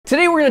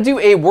Today we're going to do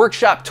a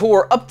workshop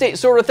tour update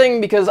sort of thing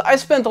because I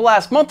spent the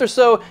last month or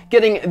so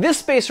getting this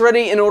space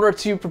ready in order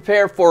to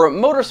prepare for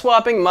motor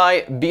swapping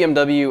my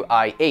BMW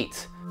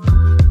i8.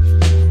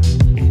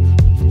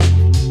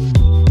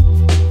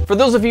 For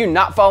those of you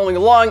not following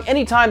along,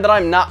 anytime that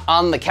I'm not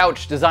on the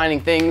couch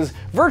designing things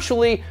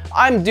virtually,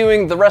 I'm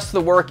doing the rest of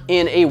the work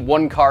in a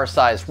one-car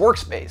sized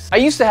workspace. I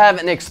used to have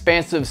an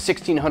expansive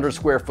 1,600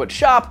 square foot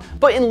shop,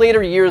 but in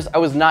later years I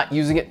was not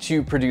using it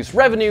to produce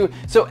revenue,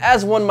 so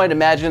as one might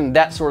imagine,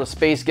 that sort of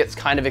space gets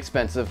kind of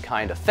expensive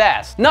kind of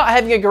fast. Not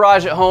having a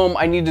garage at home,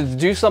 I needed to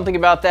do something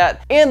about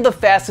that, and the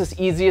fastest,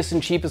 easiest,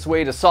 and cheapest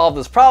way to solve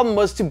this problem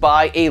was to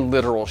buy a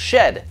literal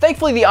shed.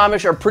 Thankfully, the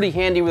Amish are pretty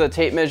handy with a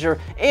tape measure,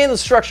 and the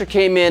structure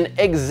came in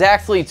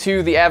exactly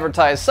to the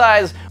advertised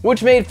size,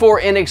 which made for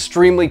an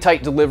extremely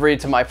tight delivery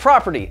to my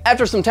property.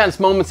 After some tense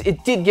moments,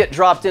 it did get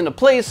dropped into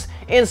place,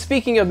 and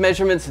speaking of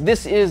measurements,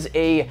 this is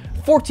a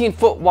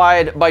 14-foot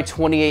wide by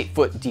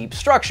 28-foot deep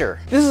structure.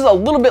 This is a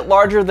little bit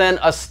larger than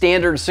a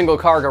standard single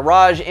car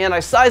garage, and I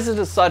sized it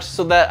as such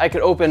so that I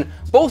could open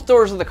both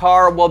doors of the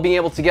car while being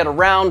able to get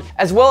around,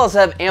 as well as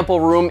have ample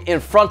room in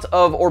front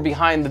of or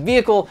behind the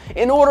vehicle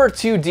in order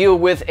to deal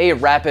with a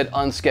rapid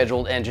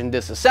unscheduled engine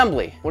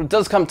disassembly. When it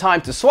does come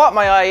time to swap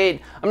my i8,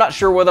 I'm not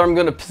sure whether I'm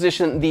going to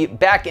position the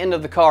back end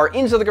of the car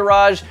into the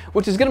garage,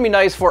 which is going to be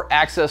nice for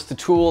access to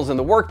tools and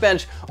the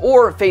workbench,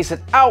 or face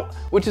it out,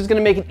 which is going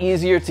to make it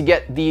easier to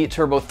get the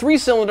turbo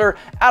 3-cylinder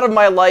out of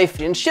my life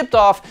and shipped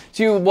off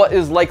to what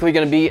is likely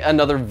going to be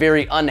another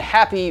very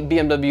unhappy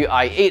BMW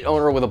i8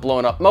 owner with a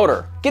blown up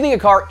motor. Getting a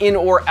car in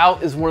or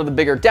out is one of the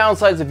bigger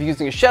downsides of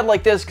using a shed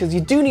like this, because you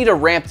do need a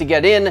ramp to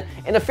get in,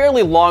 and a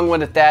fairly long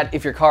one at that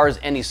if your car is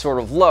any sort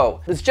of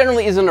low. This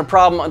generally isn't a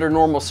problem under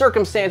normal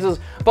circumstances,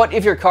 but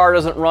if your car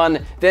doesn't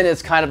run, then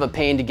it's kind of a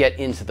pain to get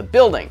into the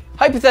building.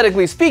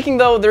 Hypothetically speaking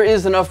though, there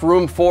is enough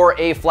room for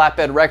a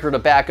flatbed wrecker to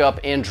back up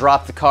and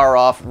drop the car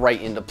off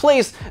right into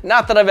place.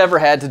 Not that I've ever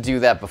had to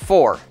do that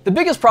before. The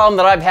biggest problem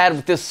that I've had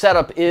with this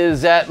setup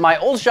is that my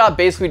old shop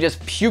basically just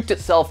puked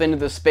itself into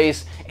this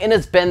space, and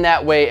it's been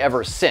that way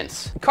ever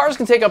since. Cars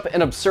can take up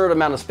an absurd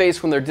amount of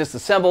space when they're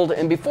disassembled,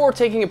 and before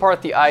taking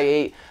apart the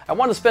i8, I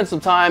want to spend some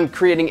time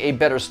creating a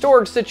better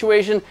storage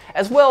situation,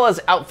 as well as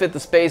outfit the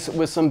space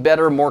with some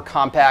better, more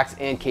compact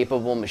and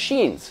capable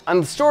machines. On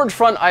the storage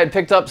front, I had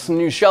picked up some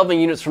new shelving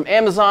units from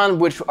Amazon,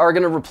 which are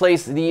going to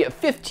replace the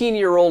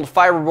 15-year-old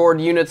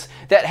fiberboard units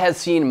that has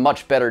seen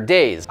much better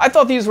days. I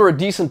thought these were a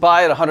decent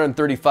buy at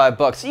 135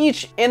 bucks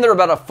each, and they're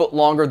about a foot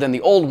longer than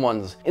the old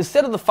ones.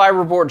 Instead of the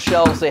fiberboard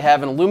shelves, they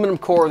have an aluminum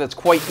core that's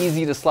quite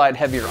easy to slide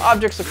heavier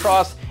objects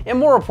across, and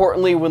more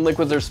importantly, when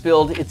liquids are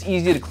spilled, it's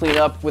easy to clean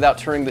up without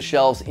turning the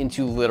shelves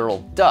into literal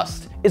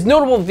dust. It's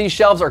notable that these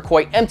shelves are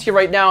quite empty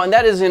right now, and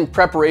that is in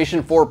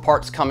preparation for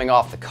parts coming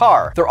off the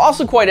car. They're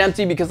also quite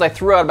empty because I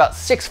threw out about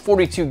 6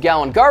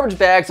 42-gallon garbage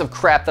bags of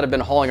crap that I've been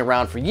hauling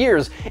around for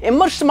years, and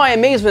much to my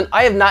amazement,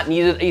 I have not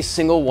needed a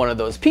single one of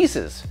those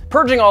pieces.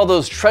 Purging all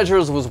those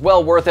treasures was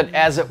well worth it,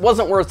 as it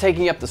wasn't worth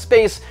taking up the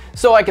space,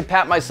 so I could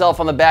pat myself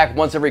on the back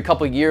once every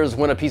couple of years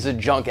when a piece of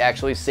junk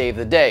actually saved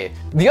the day.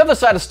 The other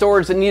side of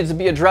storage that needed to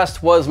be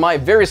addressed was my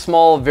very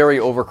small, very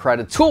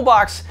overcrowded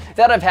toolbox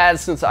that I've had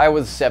since I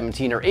was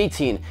 17 or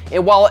 18.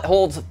 And while it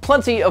holds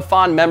plenty of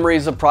fond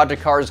memories of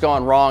project cars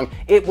gone wrong,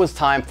 it was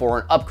time for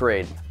an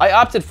upgrade. I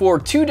opted for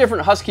 2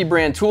 different Husky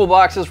brand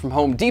toolboxes from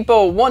Home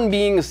Depot, one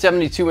being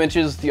 72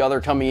 inches, the other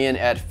coming in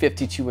at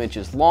 52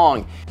 inches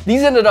long.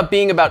 These ended up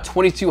being about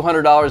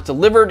 $2,200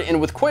 delivered, and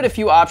with quite a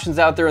few options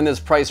out there in this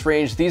price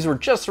range, these were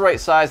just the right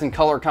size and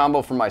color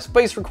combo for my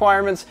space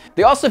requirements.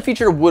 They also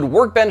feature wood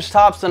workbench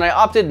tops, and I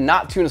opted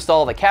not to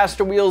install the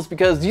caster wheels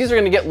because these are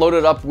going to get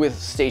loaded up with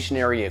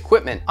stationary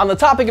equipment. On the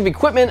topic of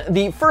equipment,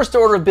 the first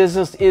order of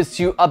business is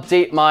to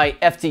update my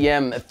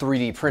FDM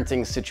 3D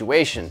printing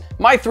situation.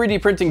 My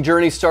 3D printing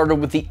journey started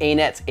with the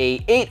ANET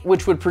A8,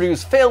 which would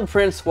produce failed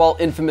prints while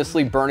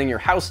infamously burning your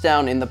house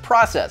down in the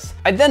process.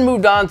 I then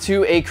moved on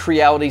to a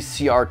Creality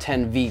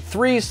CR10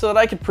 V3 so that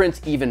I could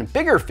print even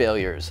bigger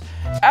failures.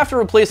 After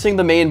replacing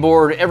the main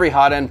board, every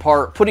hot end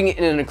part, putting it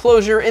in an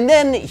enclosure, and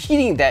then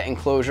heating that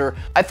enclosure,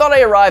 I thought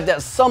I arrived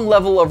at some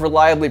level of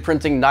reliably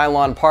printing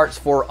nylon parts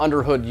for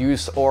underhood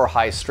use or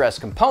high stress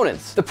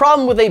components. The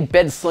problem with a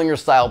bed slinger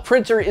style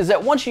printer is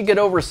that once you get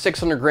over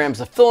 600 grams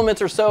of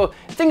filament or so,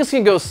 things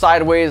can go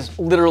sideways,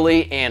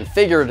 literally and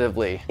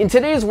figuratively. In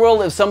today's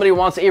world, if somebody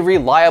wants a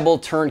reliable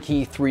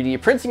turnkey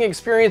 3D printing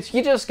experience,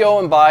 you just go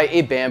and buy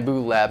a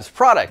Bambu Labs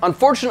product.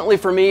 Unfortunately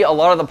for me, a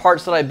lot of the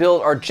parts that I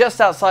build are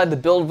just outside the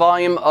build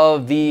volume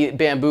of the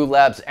Bambu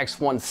Labs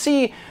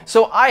X1C,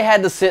 so I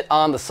had to sit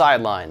on the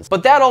sidelines.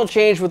 But that all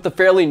changed with the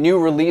fairly new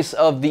release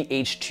of the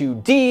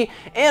H2D,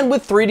 and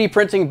with 3D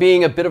printing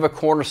being a bit of a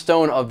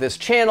cornerstone of this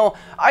channel,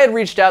 I had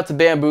reached out to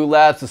Bambu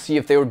Labs to see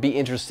if they would be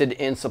interested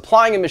in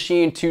supplying a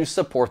machine to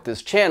support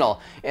this channel.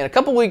 And a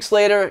couple weeks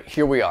later,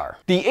 here we are.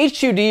 The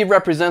H2D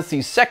represents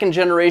the second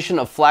generation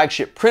of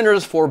flagship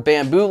printers for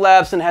Bambu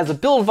Labs and has a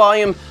build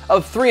volume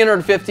of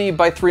 350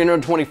 by 300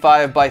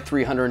 325 by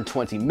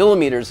 320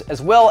 millimeters,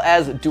 as well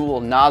as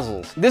dual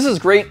nozzles. This is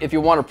great if you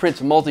want to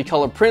print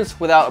multicolored prints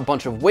without a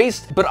bunch of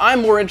waste, but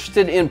I'm more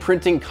interested in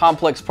printing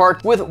complex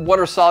parts with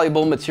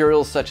water-soluble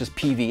materials such as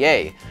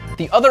PVA.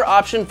 The other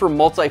option for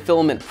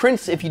multi-filament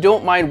prints, if you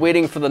don't mind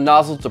waiting for the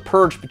nozzle to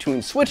purge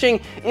between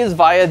switching, is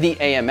via the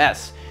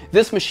AMS.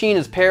 This machine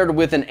is paired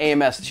with an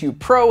AMS2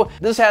 Pro.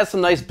 This has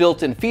some nice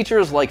built-in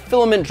features like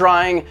filament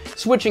drying,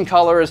 switching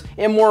colors,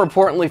 and more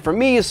importantly for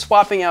me,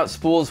 swapping out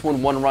spools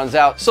when one runs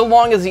out, so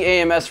long as the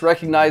AMS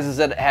recognizes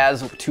that it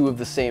has two of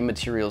the same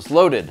materials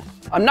loaded.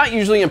 I'm not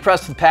usually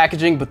impressed with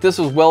packaging, but this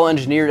was well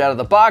engineered out of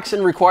the box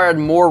and required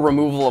more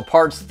removal of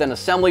parts than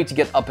assembly to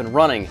get up and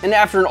running. And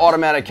after an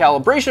automatic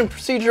calibration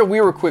procedure,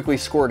 we were quickly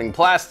squirting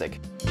plastic.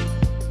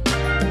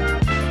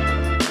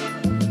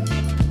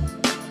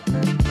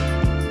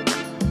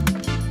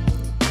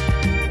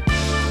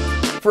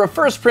 For a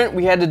first print,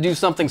 we had to do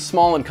something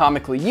small and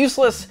comically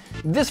useless.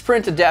 This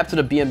print adapted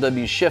a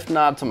BMW shift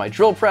knob to my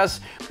drill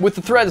press. With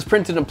the threads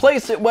printed in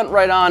place, it went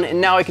right on,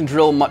 and now I can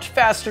drill much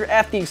faster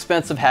at the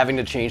expense of having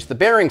to change the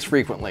bearings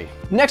frequently.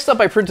 Next up,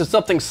 I printed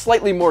something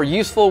slightly more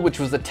useful, which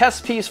was a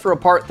test piece for a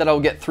part that I'll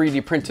get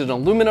 3D printed in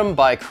aluminum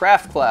by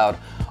CraftCloud.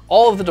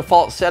 All of the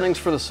default settings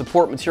for the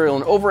support material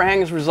and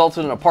overhangs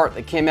resulted in a part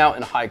that came out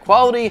in high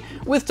quality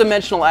with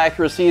dimensional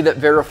accuracy that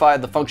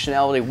verified the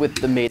functionality with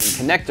the maiden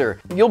connector.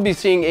 You'll be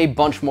seeing a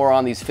bunch more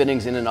on these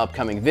fittings in an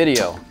upcoming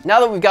video. Now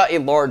that we've got a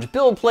large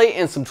build plate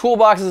and some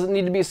toolboxes that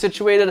need to be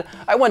situated,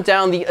 I went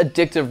down the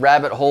addictive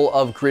rabbit hole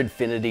of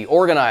Gridfinity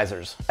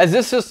organizers. As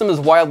this system is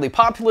wildly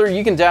popular,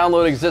 you can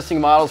download existing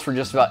models for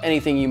just about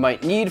anything you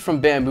might need from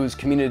Bambu's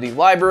community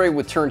library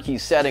with turnkey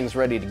settings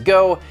ready to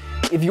go.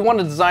 If you want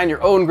to design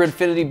your own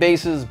Gridfinity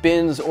bases,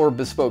 bins, or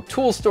bespoke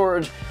tool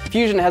storage,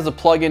 Fusion has a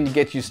plugin to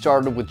get you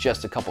started with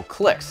just a couple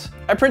clicks.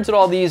 I printed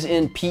all these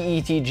in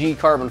PETG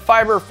carbon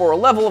fiber for a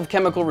level of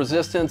chemical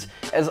resistance,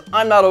 as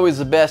I'm not always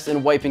the best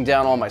in wiping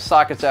down all my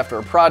sockets after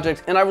a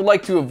project, and I would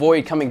like to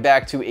avoid coming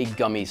back to a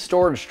gummy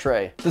storage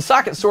tray. The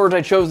socket storage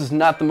I chose is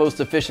not the most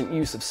efficient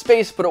use of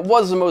space, but it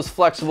was the most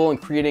flexible in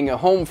creating a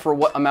home for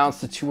what amounts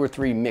to 2 or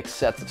 3 mixed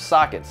sets of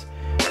sockets.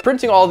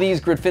 Printing all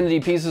these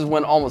Gridfinity pieces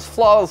went almost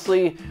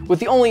flawlessly, with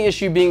the only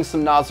issue being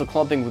some nozzle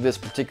clumping with this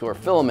particular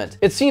filament.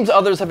 It seems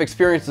others have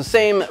experienced the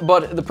same,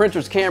 but the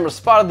printer's camera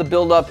spotted the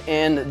buildup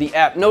and the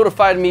app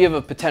notified me of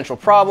a potential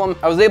problem.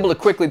 I was able to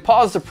quickly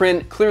pause the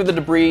print, clear the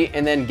debris,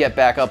 and then get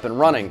back up and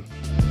running.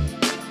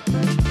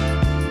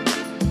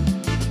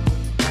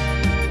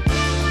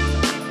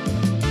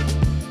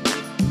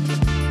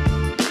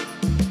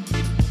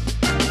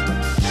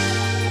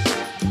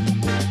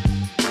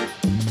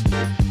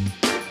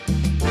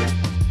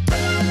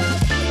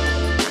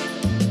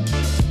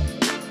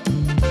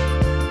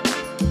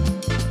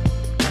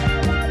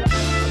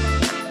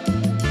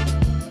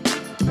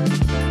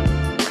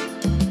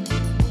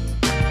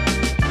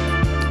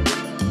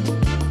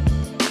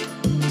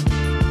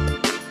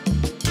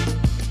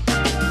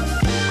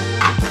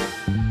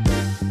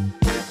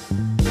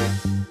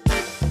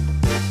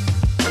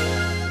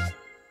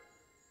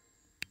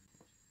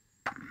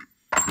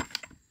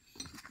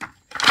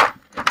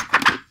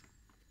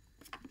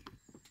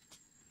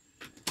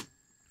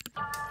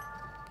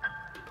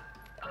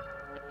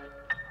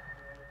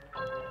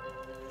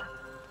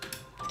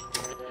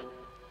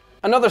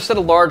 Another set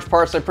of large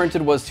parts I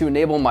printed was to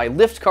enable my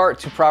lift cart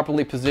to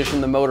properly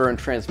position the motor and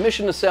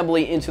transmission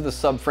assembly into the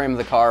subframe of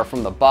the car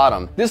from the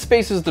bottom. This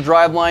spaces the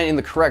driveline in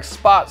the correct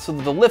spot so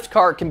that the lift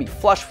cart can be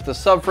flush with the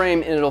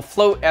subframe and it'll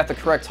float at the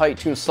correct height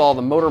to install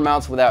the motor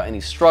mounts without any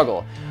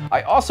struggle.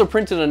 I also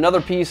printed another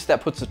piece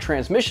that puts the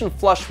transmission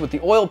flush with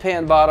the oil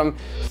pan bottom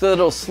so that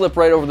it'll slip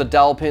right over the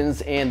dowel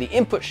pins and the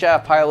input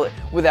shaft pilot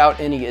without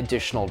any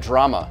additional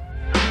drama.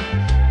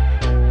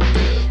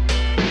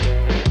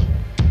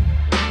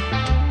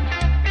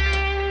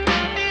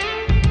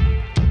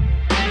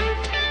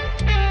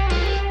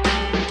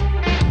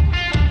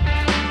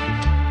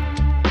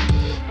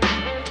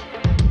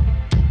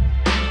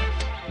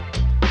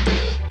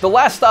 The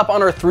last stop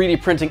on our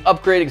 3D printing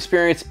upgrade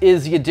experience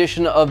is the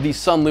addition of the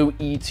Sunlu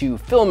E2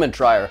 Filament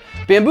Dryer.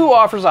 Bambu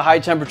offers a high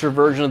temperature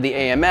version of the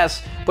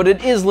AMS, but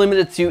it is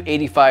limited to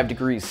 85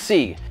 degrees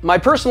C. My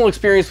personal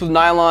experience with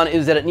nylon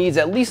is that it needs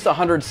at least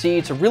 100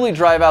 C to really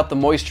drive out the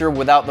moisture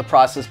without the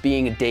process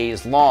being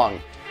days long.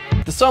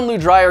 The Sunlu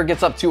dryer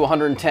gets up to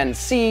 110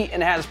 C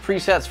and has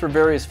presets for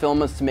various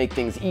filaments to make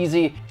things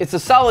easy. It's a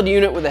solid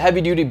unit with a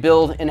heavy-duty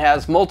build and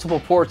has multiple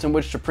ports in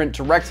which to print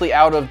directly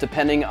out of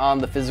depending on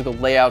the physical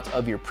layout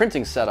of your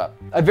printing setup.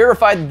 I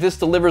verified that this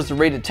delivers the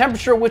rated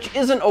temperature, which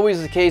isn't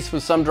always the case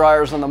with some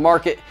dryers on the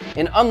market,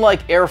 and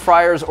unlike air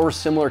fryers or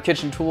similar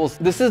kitchen tools,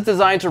 this is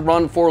designed to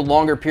run for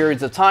longer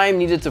periods of time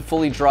needed to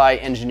fully dry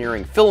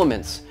engineering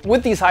filaments.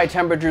 With these high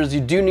temperatures,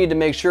 you do need to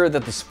make sure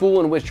that the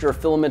spool in which your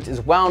filament is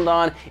wound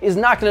on is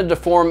not going to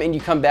deform and you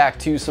come back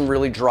to some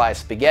really dry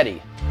spaghetti.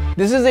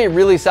 This is a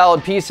really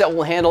solid piece that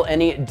will handle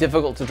any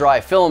difficult to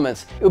dry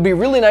filaments. It would be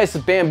really nice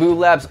if Bambu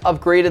Labs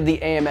upgraded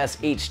the AMS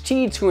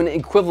HT to an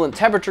equivalent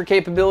temperature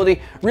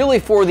capability, really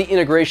for the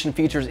integration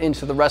features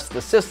into the rest of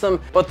the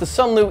system, but the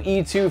Sunlu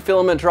E2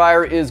 filament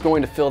dryer is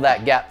going to fill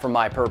that gap for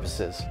my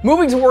purposes.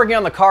 Moving to working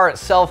on the car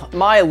itself,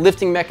 my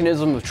lifting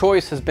mechanism of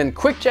choice has been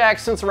quick jack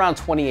since around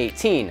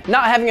 2018.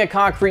 Not having a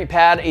concrete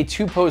pad, a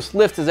two-post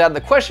lift is out of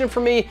the question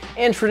for me,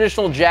 and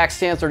traditional jack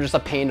stands are just a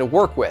pain to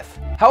work with.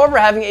 However,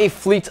 having a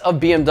fleet of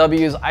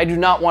BMWs, I do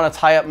not want to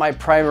tie up my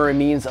primary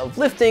means of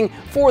lifting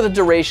for the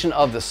duration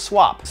of the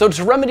swap. So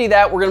to remedy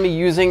that, we're going to be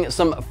using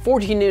some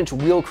 14-inch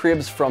wheel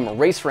cribs from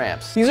Race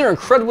Ramps. These are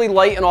incredibly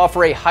light and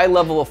offer a high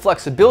level of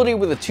flexibility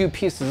with a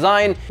two-piece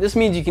design. This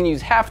means you can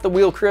use half the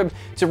wheel crib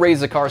to raise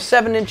the car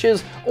 7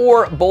 inches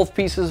or both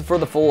pieces for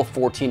the full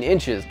 14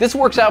 inches. This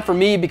works out for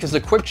me because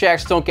the quick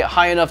jacks don't get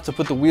high enough to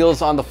put the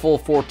wheels on the full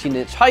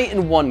 14-inch height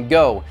in one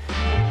go.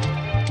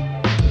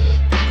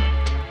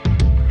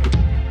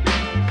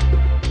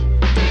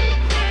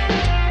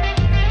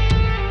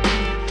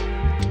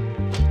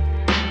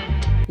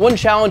 One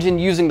challenge in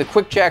using the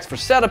quick jacks for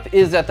setup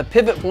is that the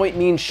pivot point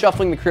means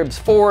shuffling the cribs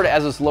forward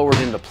as it's lowered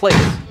into place.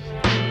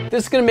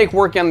 This is going to make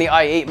working on the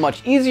i8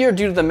 much easier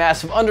due to the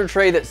massive under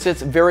tray that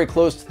sits very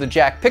close to the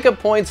jack pickup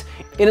points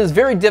and is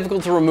very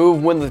difficult to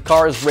remove when the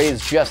car is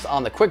raised just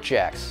on the quick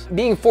jacks.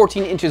 Being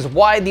 14 inches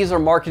wide, these are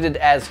marketed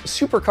as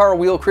supercar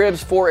wheel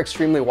cribs for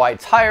extremely wide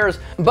tires,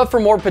 but for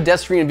more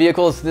pedestrian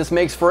vehicles, this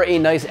makes for a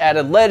nice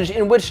added ledge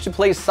in which to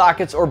place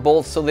sockets or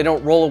bolts so they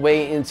don't roll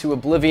away into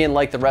oblivion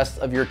like the rest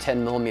of your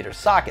 10mm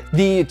socket.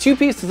 The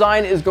two-piece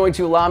design is going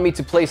to allow me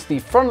to place the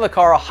front of the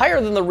car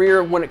higher than the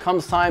rear when it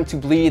comes time to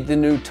bleed the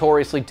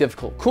notoriously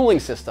difficult cooling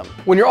system.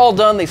 When you're all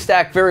done, they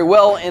stack very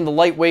well, and the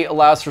lightweight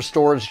allows for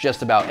storage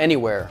just about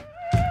anywhere.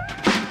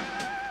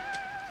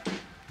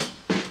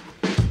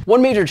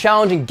 One major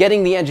challenge in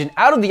getting the engine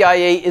out of the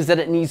i8 is that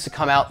it needs to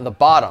come out the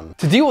bottom.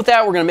 To deal with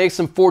that, we're going to make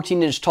some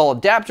 14-inch tall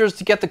adapters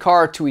to get the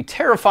car to a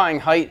terrifying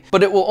height,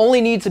 but it will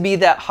only need to be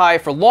that high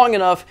for long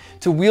enough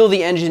to wheel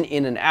the engine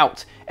in and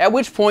out, at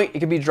which point it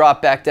can be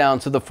dropped back down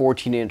to the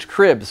 14-inch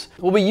cribs.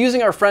 We'll be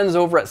using our friends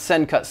over at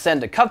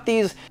SendCutSend to cut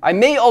these. I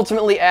may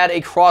ultimately add a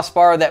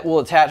crossbar that will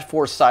attach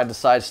for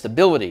side-to-side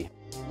stability.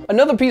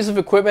 Another piece of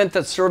equipment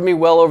that served me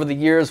well over the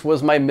years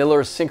was my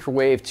Miller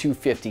Syncrowave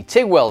 250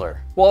 TIG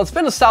welder. While it's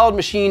been a solid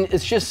machine,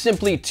 it's just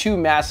simply too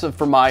massive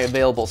for my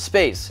available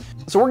space.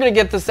 So we're going to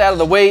get this out of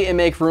the way and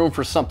make room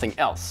for something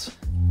else.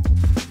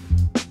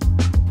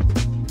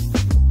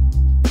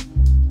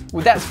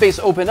 With that space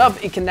opened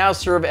up, it can now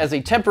serve as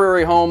a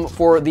temporary home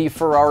for the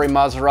Ferrari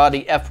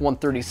Maserati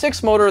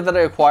F136 motor that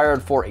I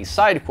acquired for a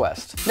side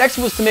quest. Next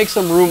was to make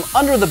some room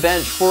under the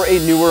bench for a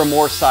newer,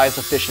 more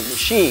size-efficient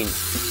machine.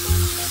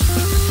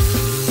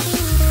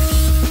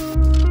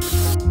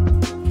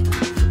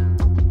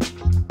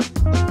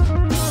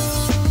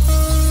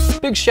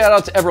 Big shout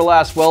out to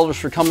Everlast Welders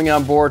for coming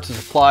on board to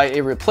supply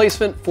a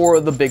replacement for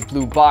the big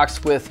blue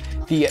box with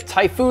the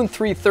Typhoon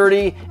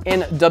 330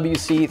 and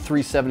WC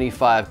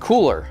 375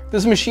 cooler.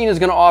 This machine is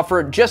going to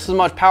offer just as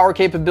much power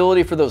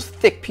capability for those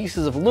thick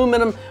pieces of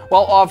aluminum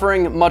while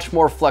offering much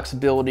more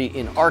flexibility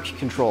in arc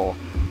control.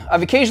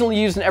 I've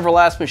occasionally used an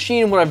Everlast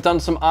machine when I've done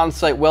some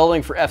on-site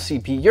welding for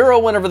FCP Euro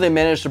whenever they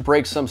manage to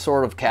break some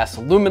sort of cast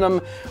aluminum.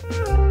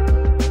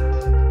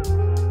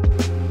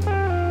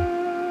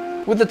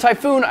 With the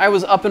Typhoon, I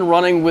was up and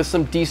running with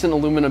some decent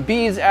aluminum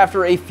beads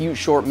after a few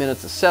short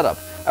minutes of setup.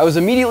 I was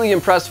immediately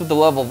impressed with the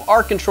level of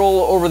arc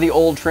control over the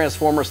old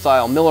transformer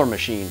style Miller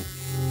machine.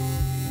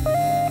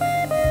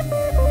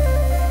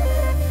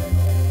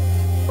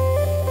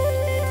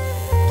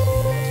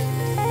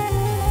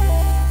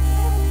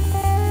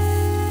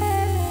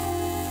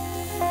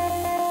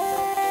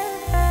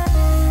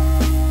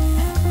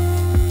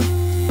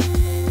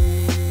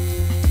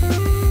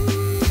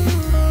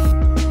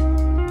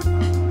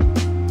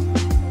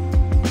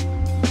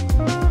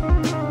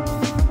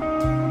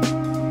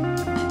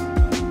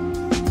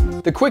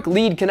 The quick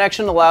lead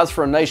connection allows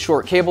for a nice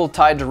short cable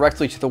tied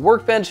directly to the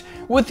workbench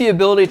with the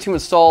ability to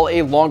install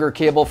a longer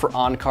cable for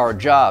on-car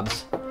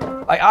jobs.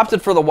 I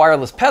opted for the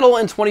wireless pedal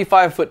and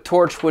 25-foot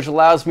torch, which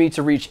allows me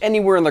to reach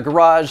anywhere in the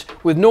garage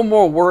with no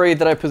more worry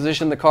that I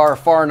position the car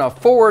far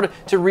enough forward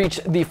to reach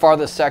the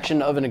farthest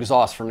section of an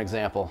exhaust, for an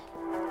example.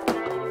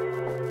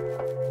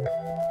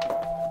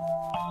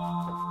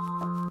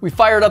 We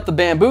fired up the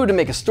Bambu to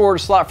make a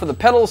storage slot for the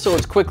pedal so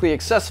it's quickly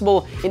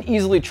accessible and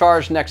easily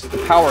charged next to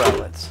the power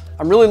outlets.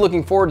 I'm really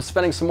looking forward to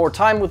spending some more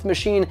time with the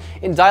machine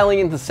and dialing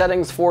into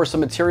settings for some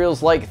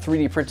materials like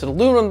 3D printed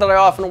aluminum that I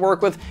often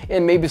work with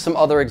and maybe some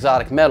other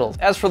exotic metals.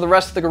 As for the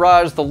rest of the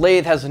garage, the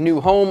lathe has a new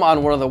home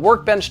on one of the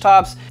workbench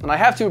tops, and I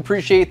have to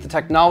appreciate the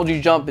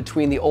technology jump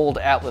between the old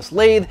Atlas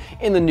lathe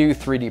and the new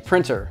 3D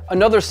printer.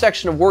 Another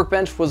section of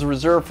workbench was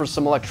reserved for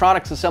some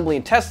electronics assembly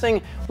and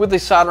testing with a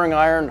soldering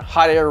iron,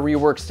 hot air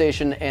rework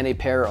station, and a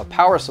pair of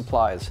power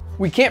supplies.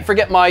 We can't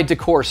forget my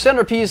decor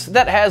centerpiece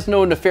that has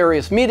no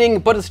nefarious meaning,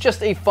 but it's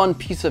just a fun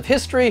piece of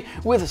history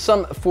with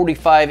some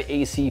 45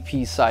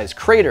 ACP size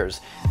craters.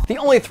 The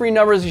only 3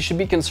 numbers you should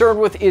be concerned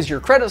with is your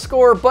credit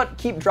score, but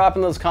keep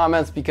dropping those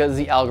comments because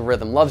the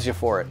algorithm loves you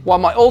for it. While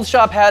my old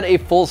shop had a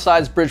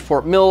full-size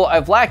Bridgeport mill,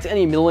 I've lacked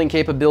any milling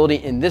capability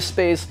in this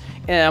space,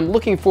 and I'm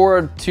looking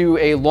forward to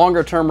a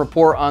longer-term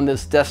report on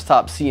this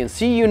desktop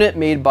CNC unit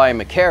made by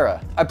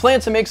Makera. I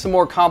plan to make some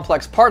more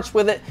complex parts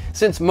with it,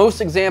 since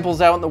most examples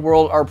out in the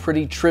world are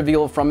pretty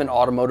trivial from an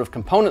automotive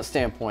component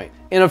standpoint.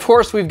 And of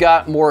course, we've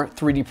got more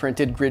 3D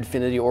printed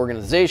Gridfinity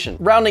organization.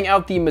 Rounding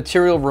out the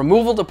material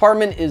removal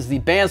department is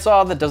the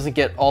bandsaw that doesn't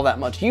get all that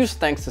much use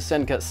thanks to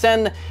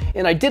SendCutSend,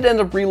 and I did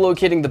end up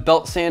relocating the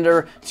belt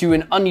sander to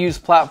an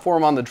unused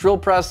platform on the drill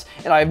press,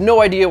 and I have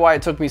no idea why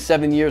it took me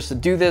 7 years to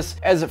do this,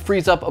 as it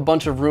frees up a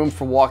bunch of room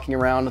for walking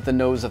around the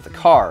nose of the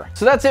car.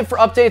 So that's it for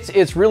updates.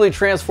 It's really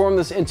transformed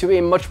this into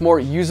a much more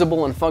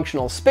usable and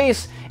functional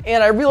space,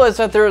 and I realize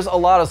that there's a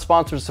lot of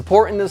sponsored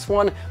support in this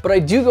one, but I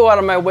do go out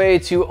of my way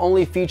to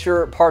only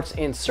feature parts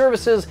and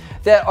services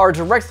that are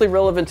directly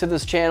relevant to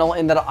this channel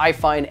and that I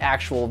find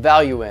actual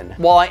value in.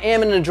 While I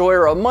am an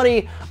enjoyer of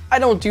money, I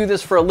don't do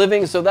this for a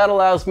living, so that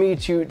allows me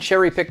to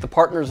cherry pick the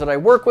partners that I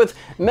work with,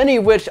 many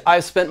of which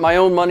I've spent my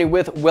own money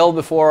with well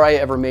before I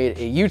ever made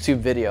a YouTube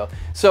video.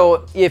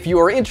 So if you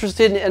are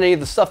interested in any of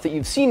the stuff that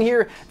you've seen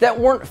here that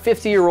weren't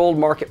 50-year-old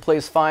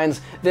marketplace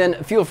finds,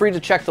 then feel free to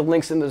check the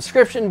links in the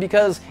description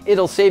because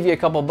it'll save you a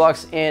couple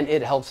bucks and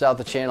it helps out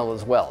the channel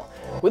as well.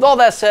 With all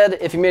that said,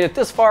 if you made it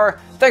this far,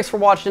 thanks for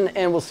watching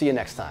and we'll see you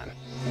next time.